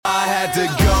had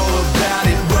to go about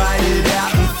it, write it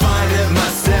out and find it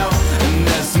myself. And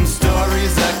there's some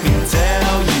stories I can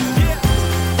tell you.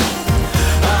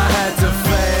 I had to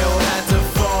fail, had to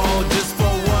fall just for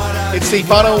what I It's the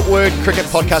Final Word Cricket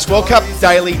Podcast World Cup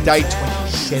Daily, day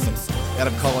 27.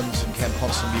 Adam Collins and Cam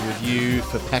Ponsonby with you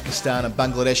for Pakistan and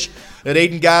Bangladesh at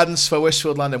Eden Gardens for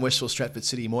Westfield London, Westfield Stratford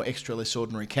City. More extra, less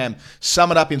ordinary. Cam, sum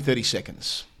it up in 30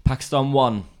 seconds. Pakistan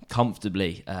won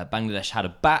comfortably. Bangladesh had a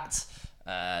bat.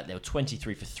 They were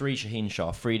 23 for 3. Shaheen Shah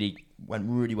Afridi went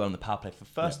really well in the power play. For the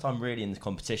first time really in the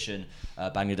competition,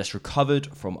 Bangladesh recovered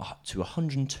to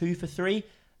 102 for 3.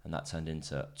 And that turned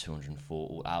into 204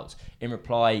 all out. In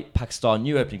reply, Pakistan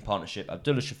new opening partnership,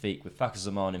 Abdullah Shafiq with Fakhar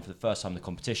Zaman in for the first time in the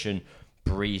competition,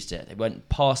 breezed it. They went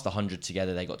past 100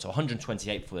 together. They got to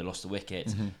 128 before they lost the wicket.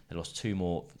 Mm-hmm. They lost 2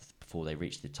 more before they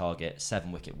reached the target.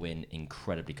 7-wicket win,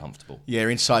 incredibly comfortable. Yeah,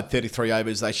 inside 33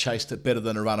 overs, they chased it better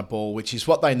than a runner ball, which is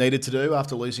what they needed to do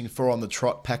after losing 4 on the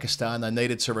trot. Pakistan, they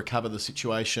needed to recover the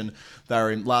situation. They were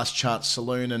in last chance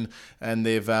saloon, and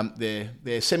they've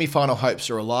their semi-final hopes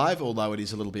are alive, although it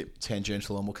is a little bit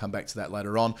tangential, and we'll come back to that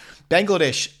later on.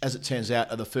 Bangladesh, as it turns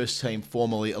out, are the first team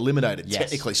formally eliminated, yes.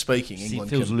 Technically speaking. England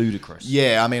feels ludicrous.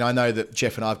 Yeah, I mean, I know that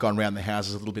Jeff and I have gone around the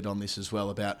houses a little bit on this as well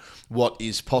about what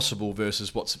is possible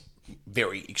versus what's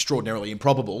very extraordinarily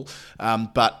improbable.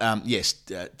 Yes,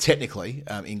 technically,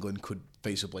 England could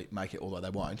feasibly make it, although they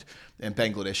won't. And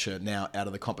Bangladesh are now out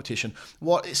of the competition.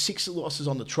 6 losses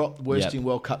on the trot, worst in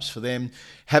World Cups for them.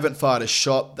 Haven't fired a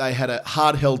shot. They had a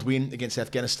hard-held win against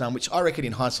Afghanistan, which I reckon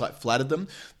in hindsight flattered them.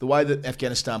 The way that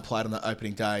Afghanistan played on the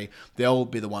opening day, they'll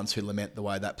be the ones who lament the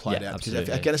way that played out. Absolutely. Because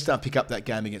if Afghanistan pick up that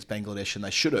game against Bangladesh, and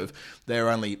they should have, they're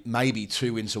only maybe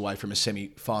 2 wins away from a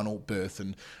semi-final berth,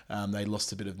 and they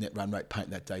lost a bit of net run rate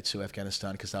paint that day to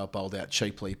Afghanistan because they were bowled out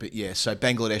cheaply. But yeah, so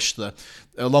Bangladesh,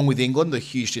 along with England, the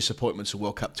huge disappointments of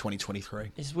World Cup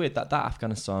 2023. It's weird that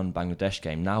Afghanistan-Bangladesh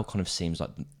game now kind of seems like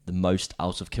the most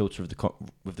out of kilter with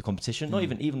the competition. Not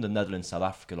even the Netherlands-South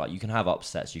Africa. Like, you can have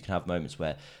upsets, you can have moments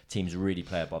where teams really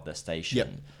play above their station. Yep.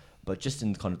 But just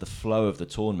in kind of the flow of the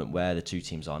tournament where the two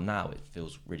teams are now, it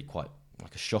feels really quite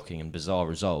like a shocking and bizarre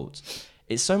result.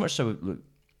 It's so much so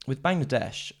with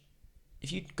Bangladesh,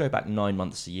 if you go back 9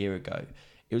 months, a year ago,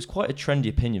 it was quite a trendy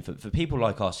opinion for people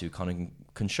like us who kind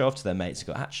of can show off to their mates and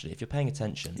go, actually, if you're paying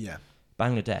attention,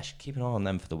 Bangladesh, keep an eye on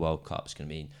them for the World Cup. It's going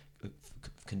to be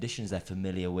conditions they're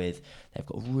familiar with. They've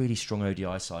got a really strong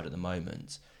ODI side at the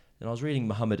moment. And I was reading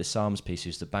Mohammed Assam's piece,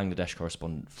 who's the Bangladesh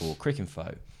correspondent for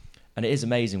Cricinfo, and it is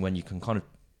amazing when you can kind of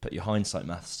put your hindsight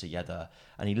maths together,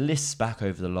 and he lists back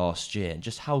over the last year and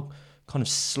just how kind of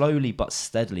slowly but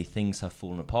steadily things have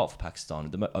fallen apart for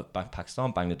Pakistan.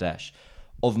 Bangladesh,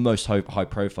 of most high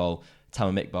profile,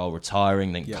 Tamim Iqbal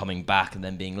retiring, then coming back and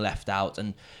then being left out.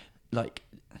 And like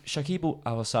Shakib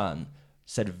Al Hasan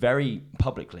said very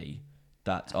publicly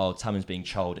that Tamim's being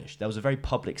childish. There was a very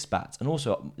public spat. And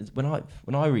also when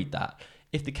I read that,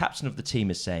 if the captain of the team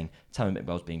is saying Tamim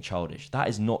Iqbal's being childish, that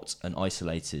is not an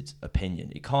isolated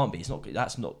opinion. It can't be.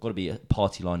 That's not got to be a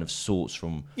party line of sorts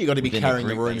from. You got to be carrying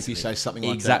the room basically. If you say something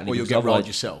like exactly, that, or you'll get rolled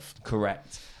yourself.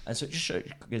 Correct. And so it just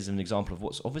gives an example of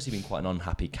what's obviously been quite an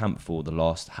unhappy camp for the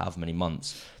last however many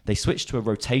months. They switched to a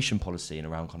rotation policy in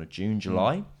around kind of June,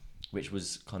 July, which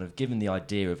was kind of given the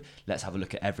idea of let's have a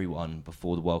look at everyone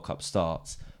before the World Cup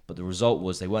starts. But the result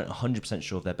was they weren't 100%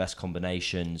 sure of their best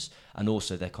combinations, and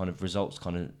also their kind of results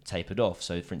kind of tapered off.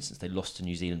 So, for instance, they lost to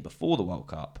New Zealand before the World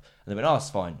Cup, and they went, it's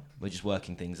fine, we're just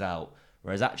working things out.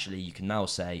 Whereas actually you can now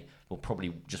say, well,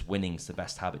 probably just winning's the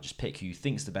best habit. Just pick who you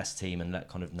think's the best team and let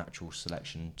kind of natural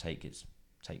selection take its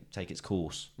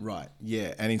course. Right,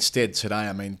 yeah. And instead today,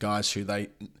 I mean, guys who they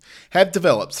have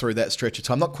developed through that stretch of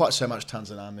time, not quite so much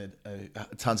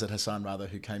Tanzat Hassan,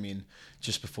 who came in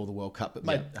just before the World Cup, but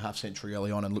made a half century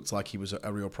early on and looked like he was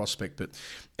a real prospect. But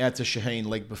out to Shaheen,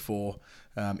 leg before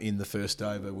in the first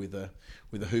over with a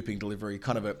hooping delivery.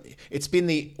 It's been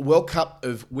the World Cup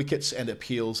of wickets and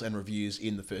appeals and reviews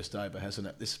in the first over, hasn't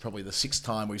it? This is probably the 6th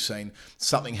time we've seen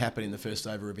something happen in the first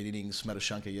over of an innings.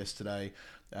 Madhushankar yesterday.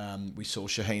 We saw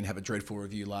Shaheen have a dreadful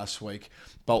review last week.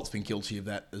 Bolt's been guilty of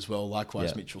that as well.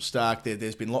 Likewise, Mitchell Starc.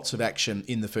 There's been lots of action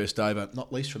in the first over,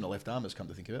 not least from the left armers, come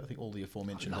to think of it. I think all the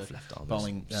aforementioned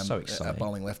bowling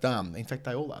left arm. In fact,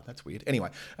 they all are. That's weird. Anyway,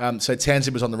 so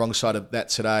Tanzim was on the wrong side of that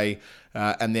today.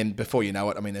 And then before you know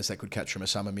it, I mean, there's that good catch from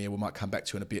Osama Mir. We might come back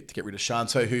to in a bit to get rid of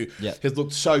Shanto, who has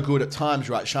looked so good at times,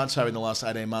 right? Shanto in the last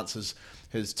 18 months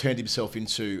has turned himself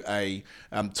into a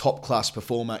top-class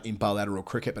performer in bilateral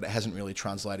cricket, but it hasn't really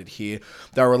translated here.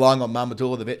 They were relying on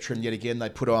Mahmudullah, the veteran, yet again. They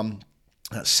put on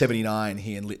 79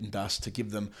 here in Lytton Dust to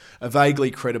give them a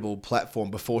vaguely credible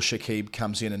platform before Shakib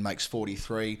comes in and makes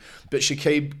 43. But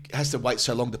Shakib has to wait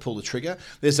so long to pull the trigger.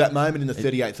 There's that moment in the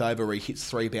 38th over where he hits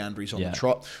 3 boundaries on the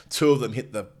trot. 2 of them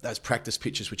hit those practice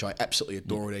pitches, which I absolutely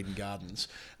adore at Eden Gardens.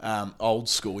 Old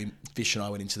school. Fish and I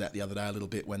went into that the other day a little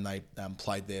bit when they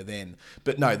played there then.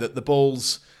 But no, the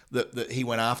balls that he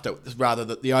went after, rather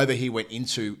that the over he went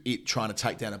into it trying to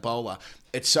take down a bowler,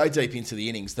 it's so deep into the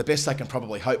innings. The best they can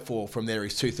probably hope for from there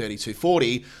is 230,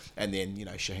 240, and then,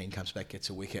 Shaheen comes back, gets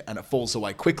a wicket, and it falls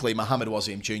away quickly. Muhammad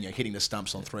Wasim Jr. hitting the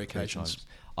stumps on 3 occasions.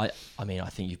 I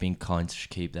think you've been kind to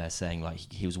Shakib there, saying like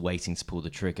he was waiting to pull the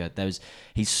trigger.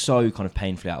 He's so kind of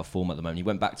painfully out of form at the moment. He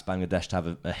went back to Bangladesh to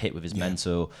have a hit with his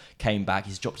mental, came back,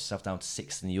 he's dropped himself down to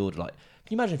 6th in the order. Like,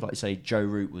 can you imagine if, like, say, Joe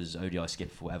Root was ODI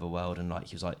skipper for whatever world, and like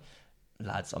he was like,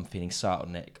 lads, I'm feeling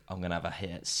Nick, I'm gonna have a hit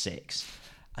at 6.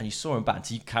 And you saw him back,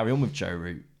 so you carry on with Joe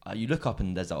Root. You look up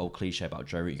and there's that old cliche about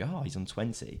Joe Root. You go, he's on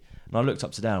 20. And I looked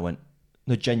up today and I went,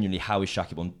 no, genuinely, how is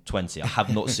Shakib on 20? I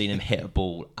have not seen him hit a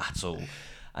ball at all.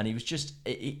 And he was just,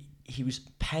 he was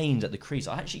pained at the crease.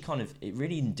 It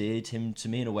really endeared him to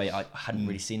me in a way I hadn't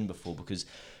really seen him before, because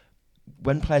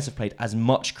when players have played as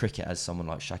much cricket as someone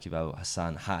like Shakib Al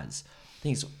Hasan has, I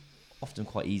think it's often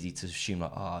quite easy to assume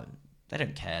like, they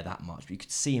don't care that much. But you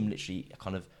could see him literally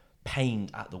kind of pained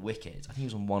at the wicket. I think he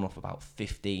was on one off about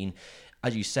 15.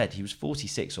 As you said, he was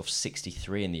 46 off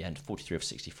 63 in the end, 43 off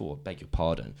 64, beg your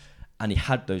pardon. And he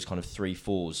had those kind of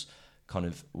 3-4s kind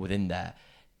of within there.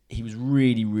 He was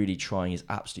really, really trying his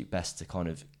absolute best to kind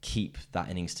of keep that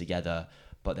innings together.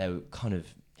 But they were kind of,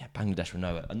 Bangladesh were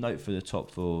nowhere. A note for the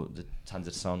top for the Tanzil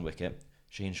Hassan wicket.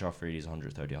 Shaheen Shah Afridi's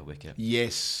 130-yard wicket.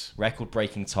 Yes.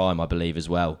 Record-breaking time, I believe, as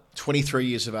well. 23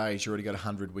 years of age, already got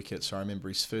 100 wickets. I remember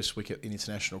his first wicket in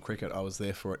international cricket. I was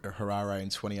there for Harare in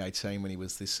 2018 when he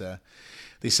was this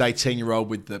 18-year-old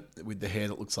with the hair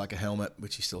that looks like a helmet,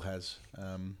 which he still has,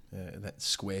 that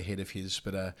square head of his.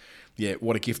 But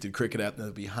what a gifted cricketer.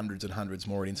 There'll be hundreds and hundreds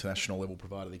more at international level,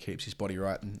 provided he keeps his body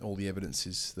right, and all the evidence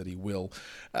is that he will.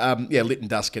 Lytton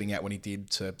Dust getting out when he did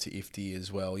to Ifti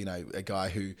as well. A guy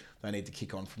who they need to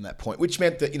kick on from that point, which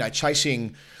meant that,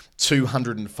 chasing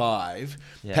 205,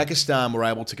 Pakistan were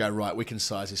able to go, right, we can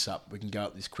size this up. We can go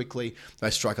up this quickly. They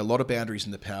strike a lot of boundaries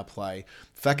in the power play.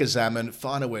 Fakhar Zaman,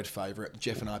 final word favourite.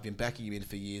 Jeff and I have been backing him in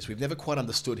for years. We've never quite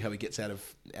understood how he gets out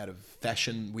of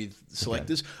fashion with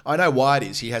selectors. I know why it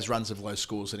is. He has runs of low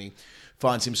scores and he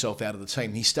finds himself out of the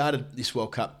team. He started this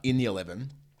World Cup in the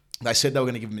 11. They said they were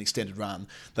going to give him an extended run.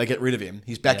 They get rid of him.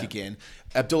 He's back again.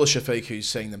 Abdullah Shafiq, who's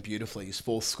seeing them beautifully, his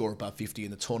 4th score above 50 in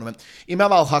the tournament.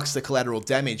 Imam Al-Haq's the collateral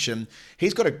damage, and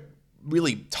he's got a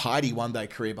really tidy one-day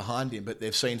career behind him, but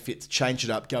they've seen fit to change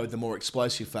it up, go with the more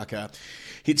explosive Fakhar.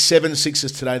 Hit 7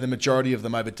 sixes today, the majority of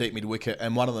them over deep mid-wicket,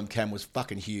 and one of them, Cam, was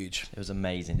fucking huge. It was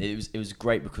amazing. It was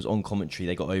great because on commentary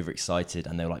they got overexcited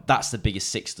and they were like, that's the biggest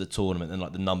 6 of the tournament, and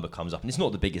like the number comes up. And it's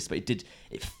not the biggest, but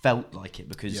it felt like it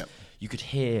because you could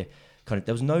hear kind of,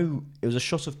 it was a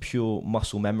shot of pure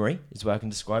muscle memory is the way I can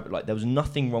describe it. Like there was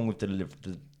nothing wrong with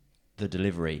the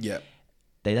delivery. Yeah.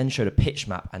 They then showed a pitch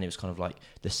map, and it was kind of like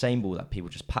the same ball that people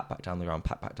just pat back down the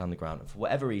ground. And for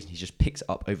whatever reason, he just picks it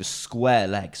up over square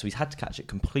legs. So he's had to catch it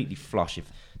completely flush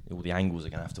if all the angles are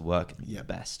going to have to work at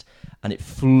best. And it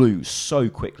flew so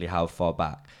quickly how far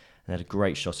back. And they had a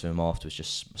great shot of him afterwards,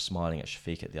 just smiling at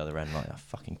Shafiq at the other end, like, I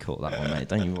fucking caught that one, mate.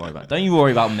 Don't you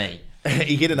worry about me.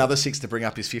 He hit another 6 to bring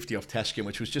up his 50 off Tashkent,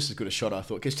 which was just as good a shot, I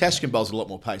thought, because Tashkent bowls a lot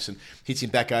more pace and hits him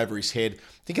back over his head. I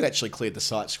think it actually cleared the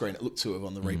sight screen. It looked to have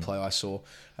on the replay I saw,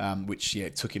 which,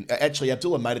 it took him. Actually,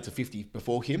 Abdullah made it to 50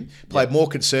 before him, played more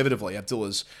conservatively.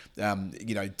 Abdullah's,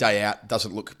 day out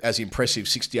doesn't look as impressive,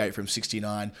 68 from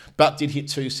 69, but did hit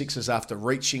 2 sixes after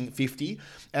reaching 50.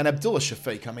 And Abdullah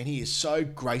Shafiq, I mean, he is so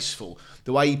graceful.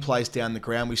 The way he plays down the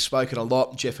ground, we've spoken a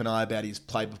lot, Jeff and I, about his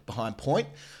play behind point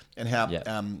and how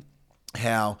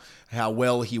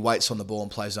well he waits on the ball and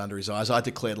plays under his eyes. I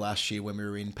declared last year when we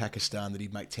were in Pakistan that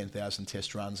he'd make 10,000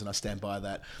 test runs, and I stand by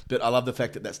that. But I love the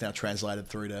fact that that's now translated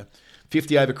through to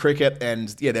 50 over cricket, and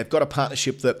they've got a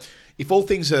partnership that, if all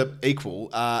things are equal,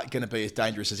 are going to be as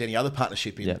dangerous as any other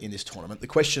partnership in this tournament. The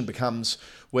question becomes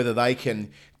whether they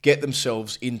can get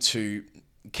themselves into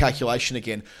calculation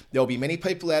again. There'll be many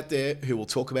people out there who will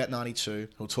talk about 92, who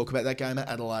will talk about that game at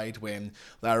Adelaide when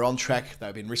they were on track,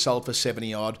 they've been resold for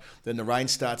 70 odd, then the rain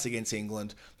starts against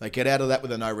England, they get out of that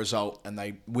with a no result, and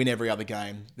they win every other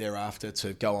game thereafter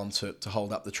to go on to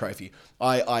hold up the trophy.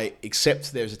 I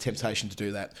accept there's a temptation to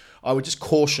do that. I would just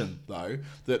caution, though,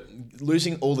 that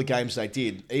losing all the games they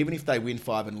did, even if they win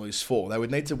 5 and lose 4, they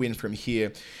would need to win from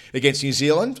here against New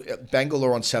Zealand.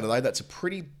 Bangalore on Saturday, that's a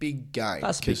pretty big game.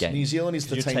 That's a big game. New Zealand is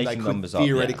the You're team they taking could numbers up,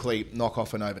 theoretically knock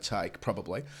off and overtake,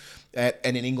 probably. And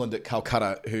in England at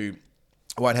Calcutta, who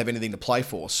won't have anything to play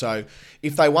for. So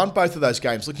if they won both of those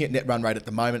games, looking at net run rate at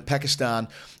the moment, Pakistan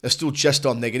are still just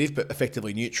on negative, but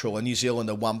effectively neutral, and New Zealand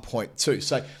are 1.2.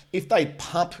 So if they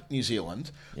pump New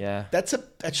Zealand, that's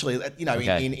actually, in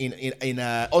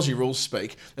Aussie rules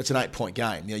speak, that's an 8-point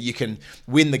game. You can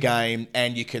win the game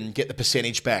and you can get the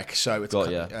percentage back. So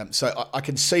so I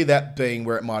can see that being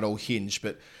where it might all hinge,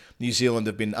 but New Zealand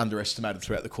have been underestimated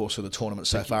throughout the course of the tournament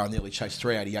so far and nearly chased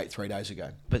 388 3 days ago.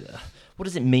 But what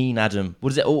does it mean, Adam? What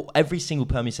does it all? Every single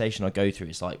permutation I go through,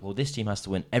 it's like, well, this team has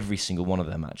to win every single one of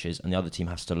their matches, and the other team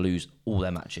has to lose all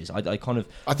their matches. I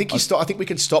think we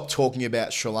can stop talking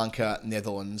about Sri Lanka,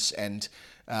 Netherlands, and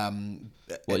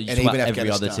even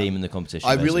every other team in the competition.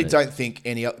 I really don't think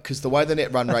any, because the way the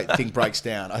net run rate thing breaks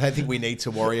down, I don't think we need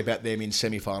to worry about them in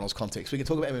semi-finals context. We can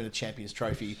talk about them in a Champions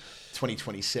Trophy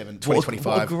 2027, 2025.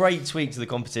 What a great tweak to the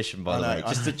competition, by the way.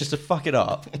 Just to fuck it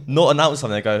up, not announce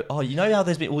something. They go, oh, you know how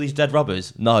there's been all these dead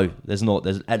rubbers? No, there's not.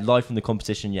 There's life in the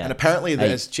competition, yeah. And apparently,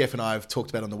 as Jeff and I have talked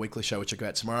about on the weekly show, which will go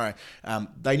out tomorrow,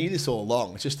 they knew this all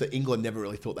along. It's just that England never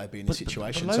really thought they'd be in this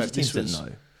situation. But most teams didn't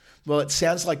know. Well, it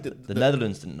sounds like the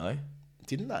Netherlands didn't know.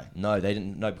 Didn't they? No, they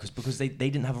didn't know because they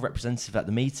didn't have a representative at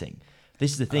the meeting.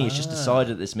 This is the thing. It's just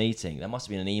decided at this meeting. There must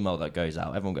have been an email that goes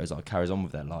out. Everyone goes out, carries on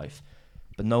with their life.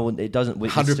 But no one, it doesn't.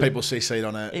 100 people CC'd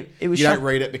on it. You don't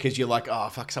read it because you're like, oh,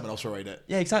 fuck, someone else will read it.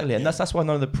 Yeah, exactly. And that's why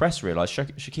none of the press realised.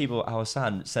 Shakib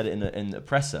Al-Hassan said it in the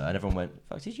presser, and everyone went,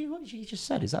 fuck, what did you just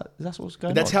said? Is that what's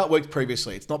going on? That's how it worked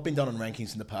previously. It's not been done on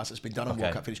rankings in the past. It's been done on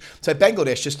World Cup finish. So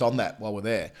Bangladesh, just on that while we're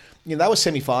there, they were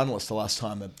semi-finalists the last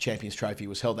time a Champions Trophy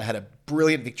was held. They had a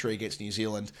brilliant victory against New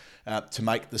Zealand to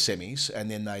make the semis,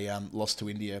 and then they lost to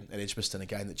India at Edgbaston, a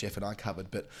game that Jeff and I covered.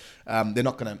 But they're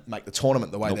not going to make the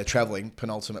tournament the way they're travelling.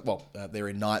 Penultimate, they're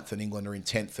in 9th and England are in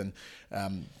 10th,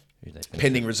 and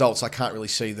pending results, I can't really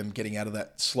see them getting out of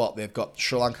that slot. They've got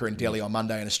Sri Lanka and Delhi on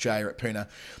Monday and Australia at Pune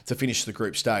to finish the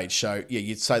group stage. So,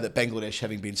 you'd say that Bangladesh,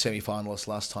 having been semi-finalists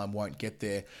last time, won't get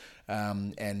there.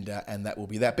 And that will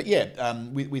be that. But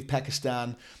with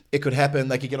Pakistan, it could happen.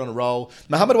 They could get on a roll.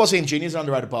 Mohammad Wasim Jr. is an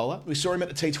underrated bowler. We saw him at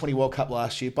the T20 World Cup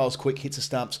last year. Bowls quick, hits the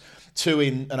stumps. 2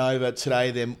 in and over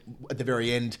today. Then at the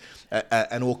very end,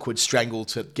 an awkward strangle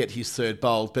to get his third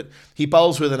bowled. But he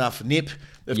bowls with enough nip.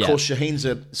 Of course, Shaheen's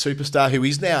a superstar who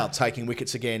is now taking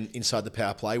wickets again inside the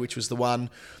power play, which was the one,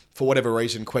 for whatever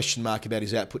reason, question mark about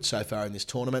his output so far in this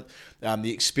tournament.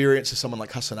 The experience of someone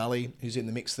like Hassan Ali, who's in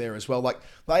the mix there as well. Like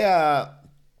they are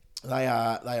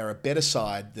a better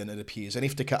side than it appears. And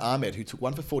Iftikhar Ahmed, who took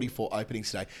 1 for 44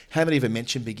 openings today, haven't even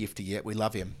mentioned Big Ifty yet. We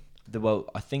love him.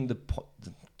 I think the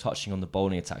touching on the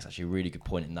bowling attack is actually a really good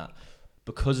point in that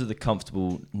because of the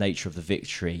comfortable nature of the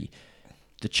victory.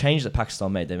 The change that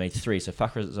Pakistan made, they made 3. So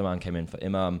Fakhar Zaman came in for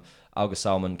Imam, Alga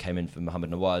Salman came in for Mohammad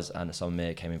Nawaz, and Asam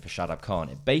Mir came in for Shadab Khan.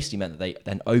 It basically meant that they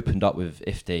then opened up with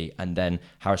Ifti, and then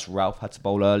Haris Rauf had to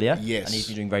bowl earlier. Yes. And he's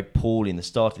been doing very poorly in the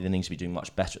start of the innings, he's been doing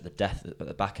much better at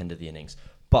the back end of the innings.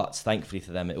 But thankfully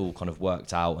for them, it all kind of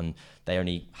worked out, and they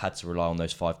only had to rely on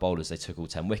those 5 bowlers. They took all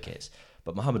 10 wickets.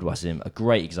 But Mohammad Wasim, a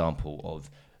great example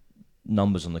of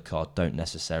numbers on the card don't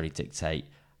necessarily dictate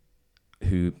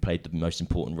who played the most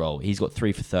important role. He's got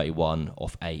 3 for 31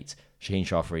 off 8. Shaheen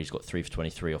Shah Fareed's got 3 for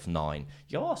 23 off 9.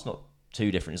 You go, that's not too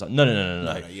different. It's like,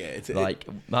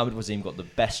 no. Mohammad Wasim got the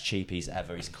best cheapies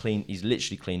ever. He's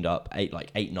literally cleaned up 8,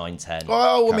 9, 10.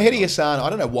 Well, Mahedi Hassan, I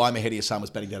don't know why Mahedi Hassan was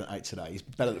batting down at 8 today. He's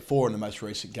batted at 4 in the most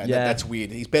recent game. Yeah. That's weird.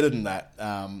 He's better than that,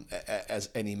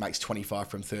 and he makes 25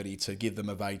 from 30 to give them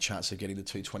a vague chance of getting to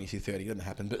 220 to 30. It didn't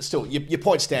happen. But still, your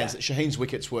point stands that Shaheen's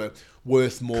wickets were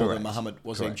worth more than Mohammad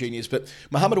Wasim Jr.'s. But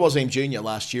Mohammad Wasim Jr.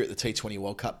 last year at the T20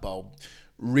 World Cup bowled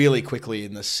really quickly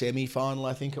in the semi-final,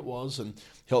 I think it was, and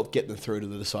helped get them through to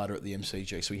the decider at the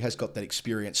MCG. So he has got that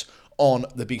experience on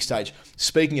the big stage.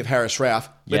 Speaking of Haris Rauf,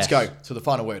 let's go to the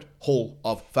Final Word Hall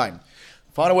of Fame.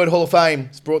 Final Word Hall of Fame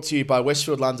is brought to you by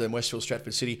Westfield London and Westfield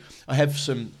Stratford City. I have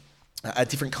a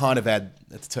different kind of ad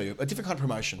to tell you, a different kind of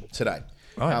promotion today.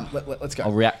 Right. Let's go.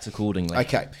 I'll react accordingly.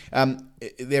 Okay.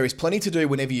 There is plenty to do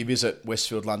whenever you visit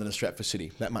Westfield, London and Stratford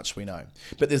City. That much we know.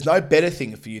 But there's no better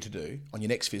thing for you to do on your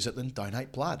next visit than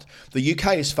donate blood. The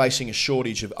UK is facing a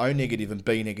shortage of O negative and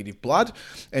B negative blood.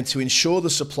 And to ensure the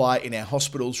supply in our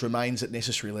hospitals remains at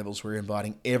necessary levels, we're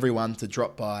inviting everyone to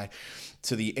drop by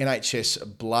to the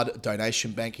NHS Blood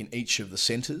Donation Bank in each of the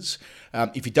centres.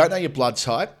 If you don't know your blood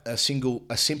type, a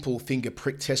simple finger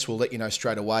prick test will let you know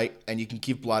straight away, and you can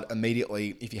give blood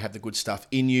immediately if you have the good stuff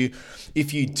in you.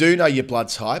 If you do know your blood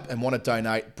type and want to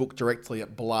donate, book directly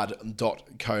at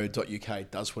blood.co.uk.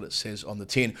 It does what it says on the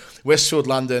tin. Westfield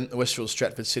London, Westfield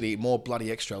Stratford City, more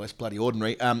bloody extra, less bloody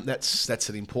ordinary. That's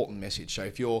an important message. So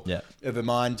if you're of a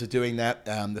mind to doing that,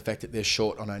 the fact that they're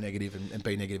short on O negative and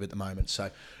B negative at the moment.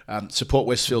 So support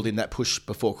Westfield in that push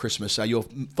before Christmas. So your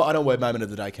final word moment of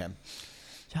the day, Cam.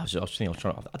 Yeah, I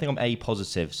think I'm A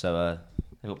positive, so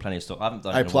I've got plenty of stock. I haven't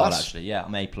done A it in a while, plus? actually. Yeah,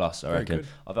 I'm A plus, I reckon. good.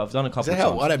 I've done a couple of I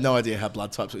times. have no idea how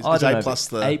blood types is. I Is don't A know, plus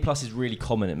but the... A plus is really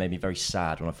common. It made me very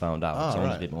sad when I found out. So I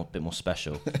wanted a bit more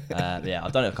special. Yeah,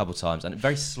 I've done it a couple of times, and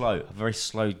very slow. A very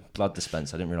slow blood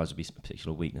dispense. I didn't realise it would be a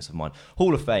particular weakness of mine.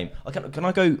 Hall of Fame. Can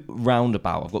I go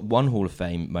roundabout? I've got one Hall of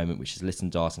Fame moment, which is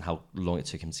Lytton Darce and how long it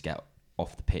took him to get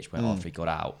off the pitch after he got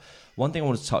out. One thing I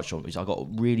wanted to touch on is I got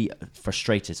really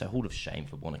frustrated. So Hall of Shame,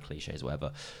 for one of cliches or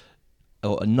whatever.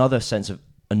 Or another sense of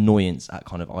annoyance at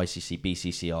kind of ICC,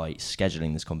 BCCI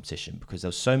scheduling this competition, because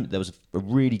there was a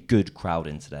really good crowd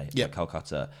in today at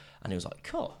Calcutta, and it was like,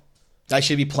 cool. They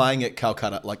should be playing at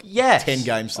Calcutta 10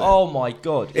 games there. Oh my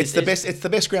god. It's the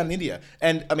best ground in India.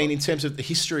 And I mean, in terms of the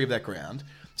history of that ground,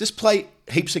 just play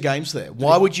heaps of games there.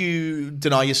 Why would you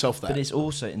deny yourself that? But it's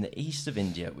also in the east of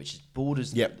India, which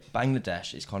borders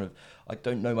Bangladesh. It's kind of, I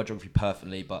don't know my geography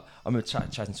perfectly, but I remember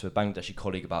chatting to a Bangladeshi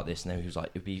colleague about this, and he was like,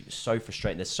 it'd be so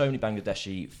frustrating. There's so many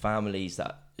Bangladeshi families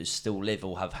that still live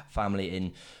or have family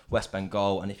in West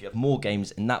Bengal, and if you have more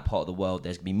games in that part of the world,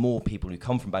 there's going to be more people who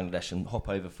come from Bangladesh and hop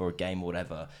over for a game or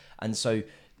whatever. And so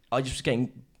I was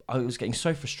getting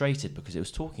so frustrated because it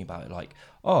was talking about it like,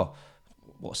 oh,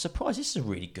 what a surprise, this is a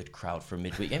really good crowd for a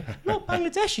midweek game. Not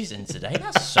Bangladeshis in today,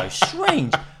 that's so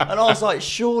strange. And I was like,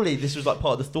 surely this was like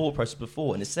part of the thought process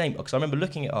before. And it's the same, because I remember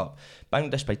looking it up.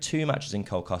 Bangladesh played 2 matches in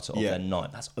Kolkata of their 9.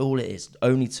 That's all it is,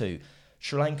 only 2.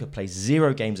 Sri Lanka plays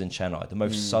 0 games in Chennai, the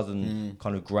most southern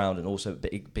kind of ground, and also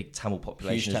big Tamil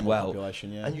population as well.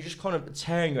 And you're just kind of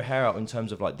tearing your hair out in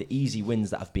terms of like the easy wins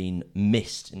that have been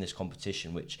missed in this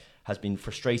competition, which has been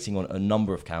frustrating on a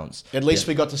number of counts. At least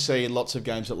we got to see lots of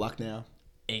games at Lucknow.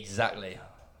 Exactly.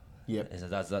 Yep.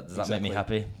 Does that make me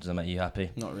happy? Does that make you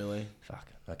happy? Not really. Fuck.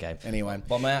 Okay. Anyway.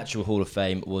 But my actual Hall of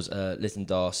Fame was Lytton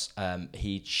Darce.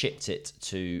 He chipped it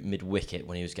to mid-wicket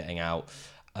when he was getting out.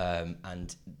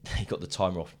 And he got the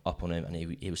timer up on him, and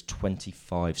he was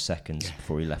 25 seconds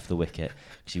before he left the wicket,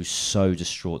 because he was so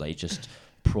distraught that he just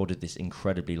prodded this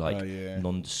incredibly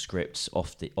nondescript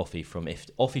offie from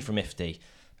Ifti.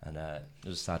 And it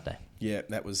was a sad day. Yeah,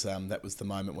 that was the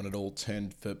moment when it all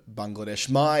turned for Bangladesh.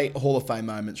 My Hall of Fame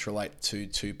moments relate to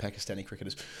 2 Pakistani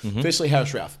cricketers. Firstly,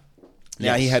 Haris Rauf.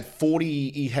 Now, he had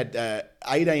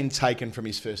 18 taken from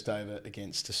his first over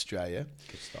against Australia.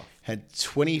 Good stuff. Had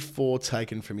 24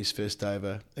 taken from his first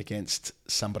over against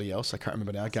somebody else. I can't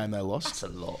remember now, a game they lost. That's a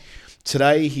lot.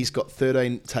 Today, he's got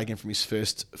 13 taken from his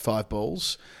first 5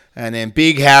 balls. And then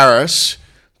Big Harris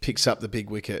picks up the big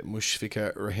wicket.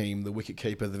 Mushfiqur Rahim, the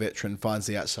wicketkeeper, the veteran, finds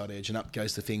the outside edge, and up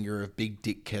goes the finger of Big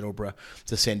Dick Kettleborough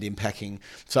to send him packing.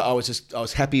 So I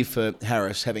was happy for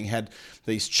Harris, having had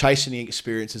these chastening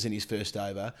experiences in his first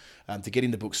over, to get in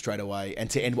the book straight away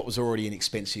and to end what was already an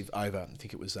expensive over. I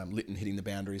think it was Lytton hitting the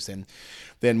boundaries.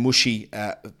 Then Mushy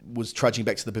was trudging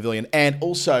back to the pavilion, and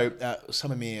also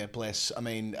Samamir, bless. I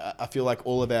mean, I feel like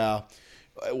all of our.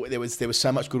 There was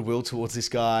so much goodwill towards this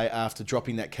guy after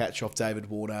dropping that catch off David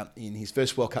Warner in his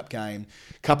first World Cup game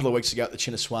a couple of weeks ago at the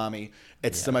Chinnaswamy.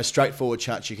 It's the most straightforward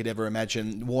chance you could ever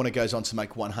imagine. Warner goes on to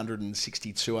make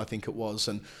 162, I think it was,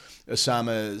 and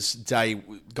Osama's day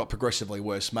got progressively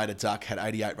worse, made a duck, had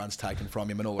 88 runs taken from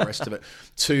him and all the rest of it.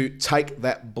 To take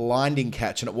that blinding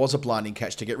catch, and it was a blinding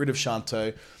catch, to get rid of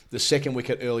Shanto, the second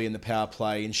wicket early in the power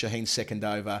play in Shaheen's second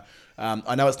over.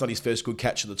 I know it's not his first good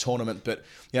catch of the tournament, but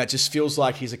it just feels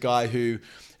like he's a guy who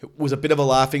was a bit of a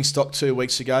laughing stock 2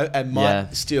 weeks ago and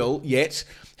might still yet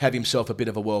have himself a bit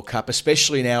of a World Cup,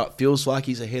 especially now it feels like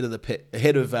he's ahead of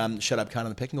Shadab Khan in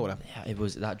the pecking order. Yeah, it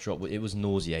was that drop. It was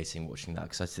nauseating watching that,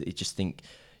 because I just think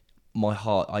my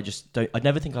heart. I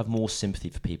never think I have more sympathy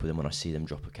for people than when I see them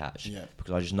drop a catch. Yeah.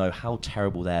 Because I just know how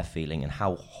terrible they're feeling and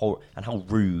how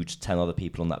rude 10 other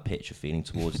people on that pitch are feeling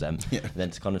towards them. And then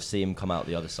to kind of see him come out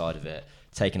the other side of it,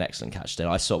 take an excellent catch. When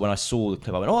I saw the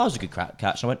clip, I went, "Oh, that was a good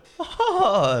catch." And I went,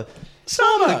 "Oh,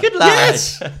 Sama, good lad."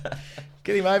 Yes.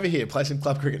 Get him over here. Play some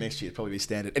club cricket next year. It'd probably be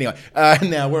standard. Anyway,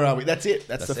 now where are we? That's it.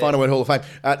 That's the Final Word Hall of Fame.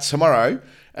 Tomorrow,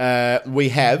 we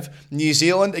have New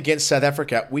Zealand against South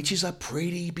Africa, which is a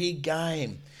pretty big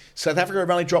game. South Africa have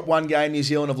only dropped one game. New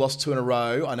Zealand have lost 2 in a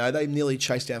row. I know they nearly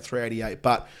chased down 388,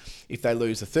 but if they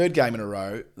lose the third game in a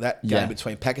row, that game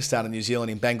between Pakistan and New Zealand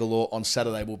in Bangalore on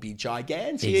Saturday will be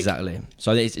gigantic. Exactly.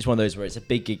 So it's one of those where it's a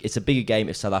bigger game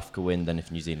if South Africa win than if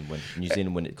New Zealand win. If New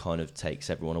Zealand win, it kind of takes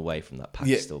everyone away from that pack.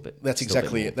 Yeah, still bit. That's still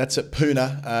exactly bit it. That's at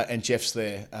Pune, and Jeff's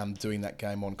there doing that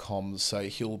game on comms, so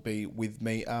he'll be with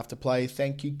me after play.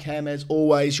 Thank you, Cam. As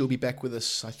always, you'll be back with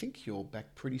us. I think you're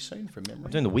back pretty soon from memory.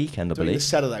 Doing the weekend, I Doing believe. the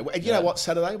Saturday. You know what?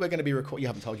 Saturday we're going to be recording. You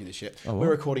haven't told you this yet. Oh, we're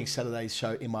what? recording Saturday's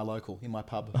show in my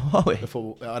pub. Oh, yeah.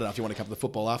 Before I don't know if you want to cover the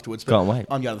football afterwards, but Can't wait.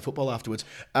 I'm going to the football afterwards.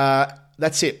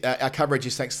 That's it. Our coverage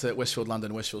is thanks to Westfield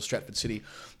London, Westfield Stratford City.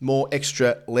 More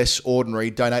extra, less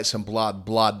ordinary. Donate some blood,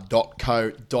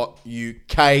 blood.co.uk.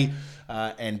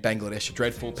 And Bangladesh are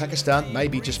dreadful. Pakistan,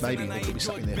 maybe, just maybe, there could be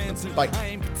something there. Bye. I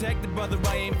ain't protected, brother,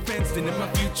 I ain't fenced in. If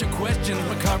my future questions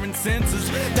my current senses,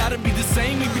 that'll be the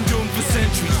same we've been doing for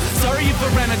centuries. Sorry if I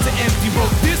ran out to empty.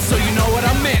 Wrote this so you know what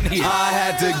I meant here. I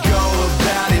had to go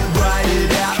about it, write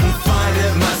it out.